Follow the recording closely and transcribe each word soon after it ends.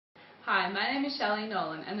Hi, my name is Shelley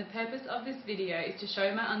Nowlan and the purpose of this video is to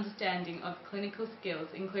show my understanding of clinical skills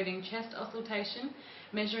including chest auscultation,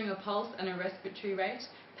 measuring a pulse and a respiratory rate,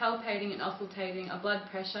 palpating and auscultating a blood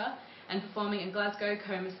pressure and performing a Glasgow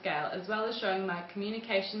coma scale, as well as showing my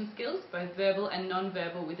communication skills, both verbal and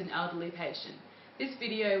non-verbal, with an elderly patient. This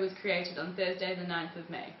video was created on Thursday the 9th of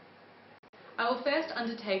May. I will first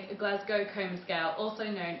undertake a Glasgow coma scale, also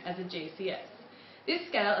known as a GCS. This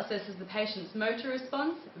scale assesses the patient's motor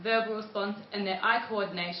response, verbal response and their eye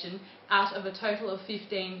coordination out of a total of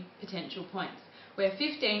 15 potential points, where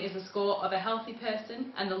 15 is a score of a healthy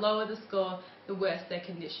person and the lower the score, the worse their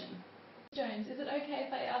condition. Jones, is it okay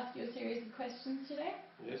if I ask you a series of questions today?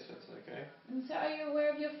 Yes, that's okay. And so are you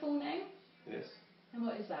aware of your full name? Yes. And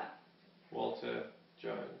what is that? Walter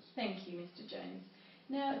Jones. Thank you, Mr. Jones.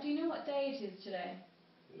 Now, do you know what day it is today?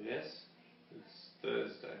 Yes, it's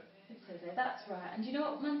Thursday. It's Thursday, that's right. And do you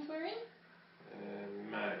know what month we're in?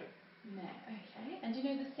 May. May, okay. And do you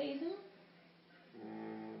know the season?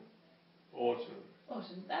 Autumn.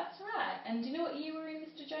 Autumn, that's right. And do you know what year we're in,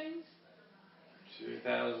 Mr. Jones?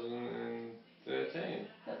 2013.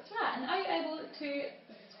 That's right. And are you able to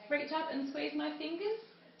reach up and squeeze my fingers?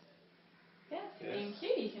 Yes. Thank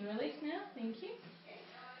you. You can release now. Thank you.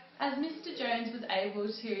 As Mr. Jones was able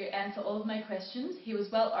to answer all of my questions, he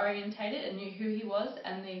was well orientated and knew who he was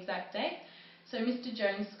and the exact date, so Mr.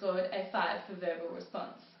 Jones scored a 5 for verbal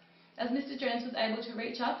response. As Mr. Jones was able to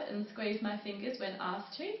reach up and squeeze my fingers when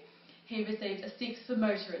asked to, he received a 6 for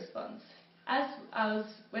motor response.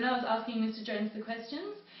 When I was asking Mr. Jones the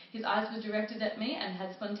questions, his eyes were directed at me and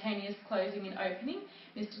had spontaneous closing and opening.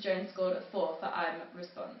 Mr. Jones scored a 4 for eye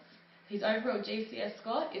response. His overall GCS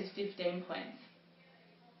score is 15 points.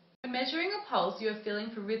 When measuring a pulse, you are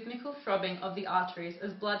feeling for rhythmical throbbing of the arteries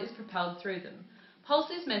as blood is propelled through them.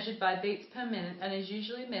 Pulse is measured by beats per minute and is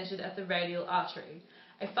usually measured at the radial artery.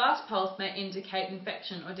 A fast pulse may indicate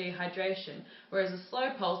infection or dehydration, whereas a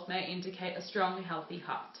slow pulse may indicate a strong, healthy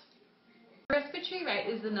heart. The respiratory rate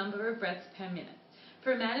is the number of breaths per minute.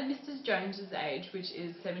 For a man of Mr. Jones's age, which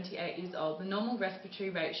is 78 years old, the normal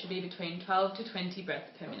respiratory rate should be between 12 to 20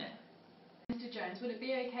 breaths per minute. Mr. Jones, would it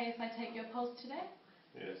be okay if I take your pulse today?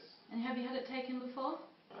 Yes. And have you had it taken before?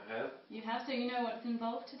 I have. You have, so you know what's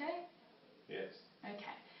involved today? Yes.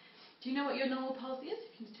 Okay. Do you know what your normal pulse is?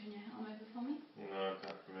 If you can just turn your arm over for me. No, I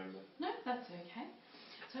can't remember. No, that's okay.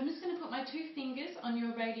 So I'm just going to put my 2 fingers on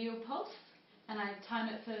your radial pulse and I time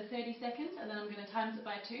it for 30 seconds and then I'm going to times it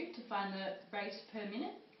by 2 to find the rate per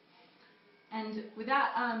minute. And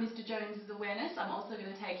without Mr. Jones's awareness, I'm also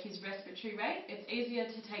going to take his respiratory rate. It's easier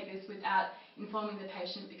to take this without informing the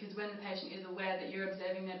patient because when the patient is aware that you're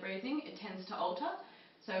observing their breathing, it tends to alter.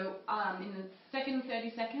 So in the second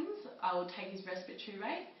 30 seconds, I will take his respiratory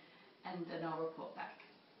rate and then I'll report back.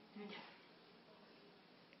 Okay.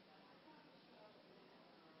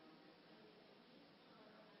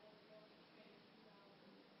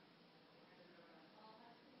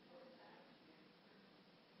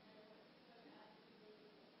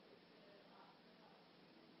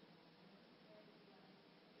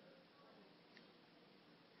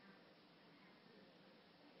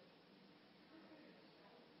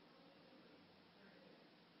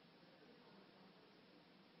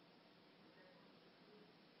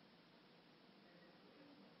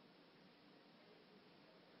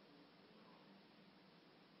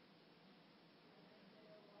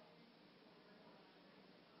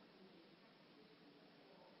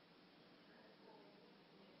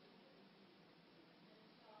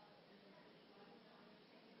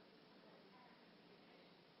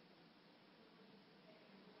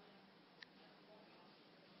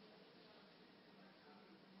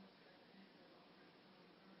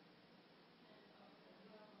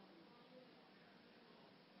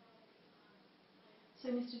 So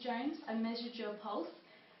Mr. Jones, I measured your pulse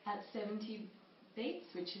at 70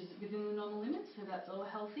 beats, which is within the normal limits, so that's all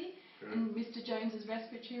healthy. Good. And Mr. Jones's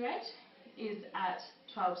respiratory rate is at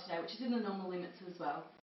 12 today, which is in the normal limits as well.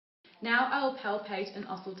 Now I will palpate and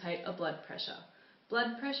auscultate a blood pressure.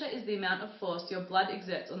 Blood pressure is the amount of force your blood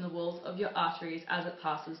exerts on the walls of your arteries as it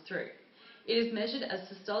passes through. It is measured as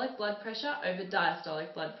systolic blood pressure over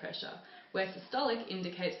diastolic blood pressure, where systolic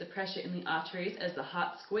indicates the pressure in the arteries as the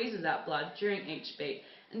heart squeezes out blood during each beat,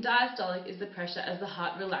 and diastolic is the pressure as the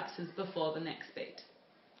heart relaxes before the next beat.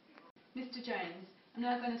 Mr. Jones, I'm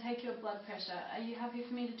now going to take your blood pressure. Are you happy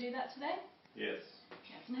for me to do that today? Yes.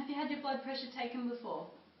 Yes. And have you had your blood pressure taken before?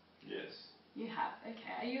 Yes. You have,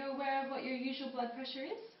 okay. Are you aware of what your usual blood pressure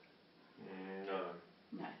is? No.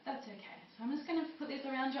 No, that's okay. So I'm just going to put this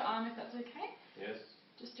around your arm if that's okay. Yes.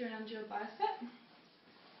 Just around your bicep.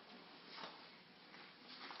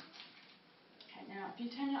 Okay, Now, if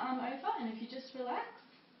you turn your arm over and if you just relax,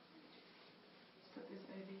 let's put this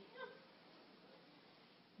over here.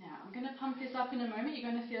 Now, I'm going to pump this up in a moment.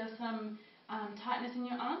 You're going to feel some tightness in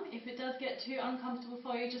your arm. If it does get too uncomfortable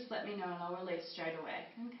for you, just let me know and I'll release straight away,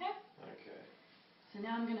 okay? Okay. So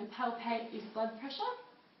now I'm going to palpate his blood pressure.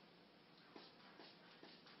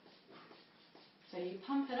 So you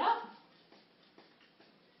pump it up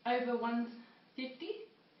over 150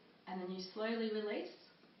 and then you slowly release.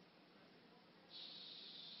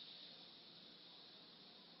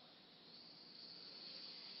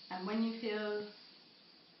 And when you feel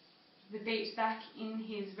the beat back in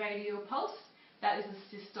his radial pulse, that is a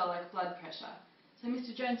systolic blood pressure. So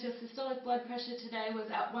Mr. Jones, your systolic blood pressure today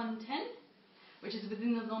was at 110, which is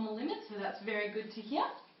within the normal limit, so that's very good to hear.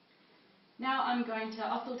 Now I'm going to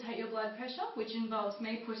auscultate your blood pressure, which involves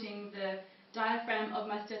me putting the diaphragm of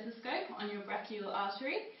my stethoscope on your brachial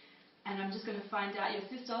artery, and I'm just going to find out your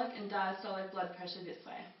systolic and diastolic blood pressure this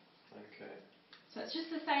way. Okay. So it's just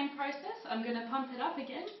the same process. I'm going to pump it up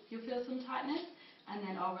again. You'll feel some tightness, and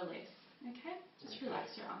then I'll release. Okay? Just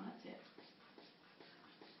relax your arm, that's it.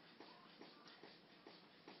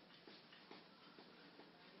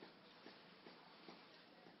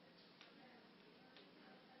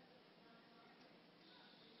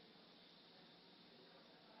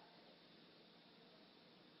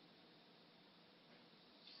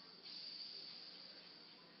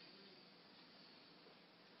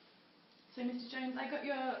 So Mr. Jones, I got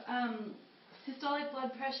your systolic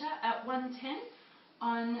blood pressure at 110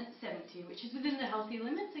 on 70, which is within the healthy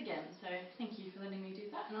limits again. So thank you for letting me do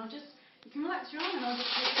that. And you can relax your arm and I'll just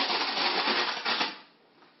take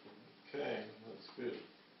it. Okay, that's good.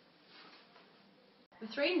 The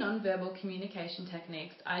 3 non-verbal communication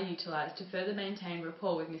techniques I utilised to further maintain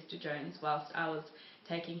rapport with Mr. Jones whilst I was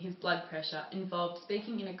taking his blood pressure involved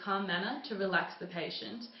speaking in a calm manner to relax the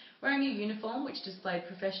patient, wearing a uniform which displayed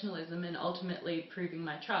professionalism and ultimately proving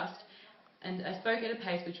my trust, and I spoke at a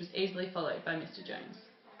pace which was easily followed by Mr. Jones.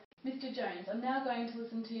 Mr. Jones, I'm now going to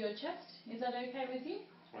listen to your chest. Is that okay with you?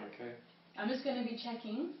 Okay. I'm just going to be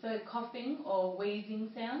checking for coughing or wheezing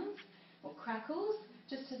sounds or crackles,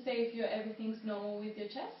 just to see if everything's normal with your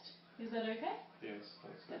chest. Is that okay? Yes,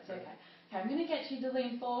 that's okay. Okay, I'm going to get you to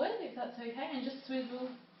lean forward, if that's okay, and just swivel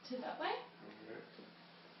to that way.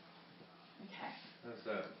 Okay. How's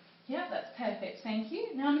that? Yeah, that's perfect, thank you.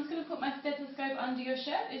 Now I'm just going to put my stethoscope under your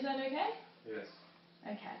shirt. Is that okay? Yes.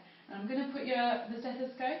 Okay. And I'm going to put the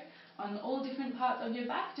stethoscope on all different parts of your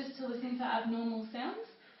back just to listen for abnormal sounds.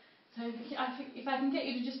 So if I can get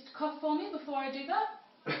you to just cough for me before I do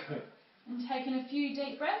that. And take in a few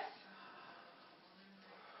deep breaths.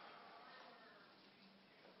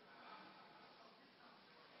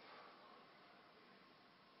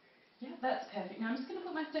 Yeah, that's perfect. Now I'm just going to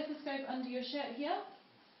put my stethoscope under your shirt here.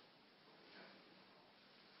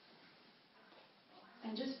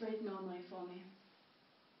 And just breathe normally for me.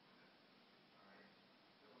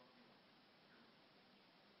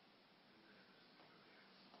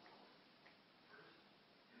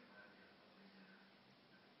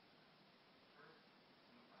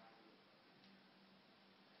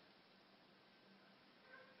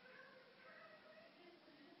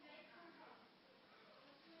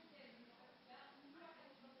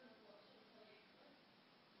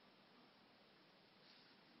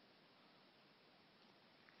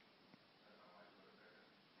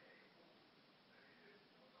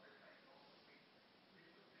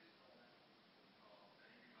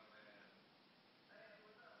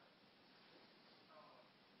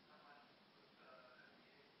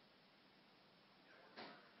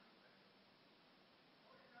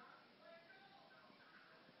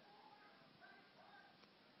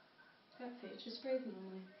 That's it, just breathe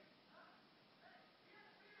normally.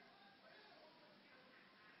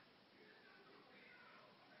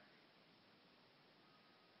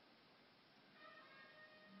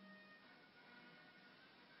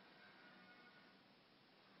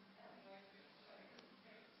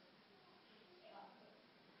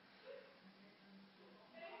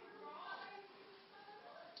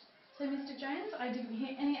 So Mr. Jones, I didn't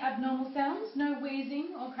hear any abnormal sounds, no wheezing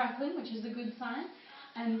or crackling, which is a good sign.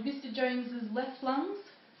 And Mr. Jones's left lungs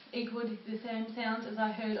equaled the same sounds as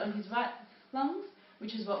I heard on his right lungs,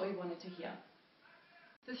 which is what we wanted to hear.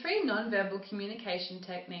 The 3 non-verbal communication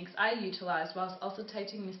techniques I utilised whilst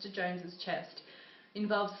auscultating Mr. Jones's chest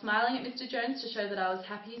involved smiling at Mr. Jones to show that I was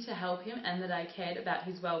happy to help him and that I cared about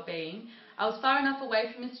his well-being. I was far enough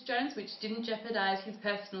away from Mr. Jones which didn't jeopardise his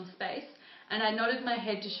personal space, and I nodded my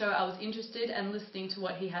head to show I was interested and listening to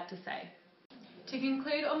what he had to say. To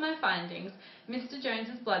conclude on my findings, Mr.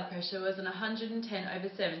 Jones's blood pressure was an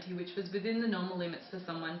 110/70, which was within the normal limits for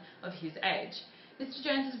someone of his age. Mr.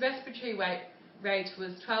 Jones's respiratory rate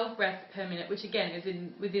was 12 breaths per minute, which again is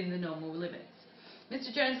within the normal limits.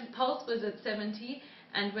 Mr. Jones's pulse was at 70,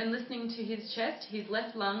 and when listening to his chest, his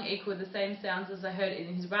left lung equaled the same sounds as I heard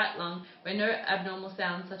in his right lung, where no abnormal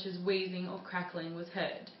sounds such as wheezing or crackling was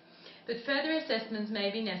heard. But further assessments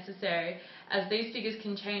may be necessary, as these figures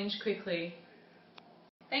can change quickly.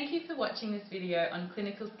 Thank you for watching this video on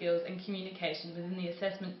clinical skills and communication within the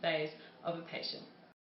assessment phase of a patient.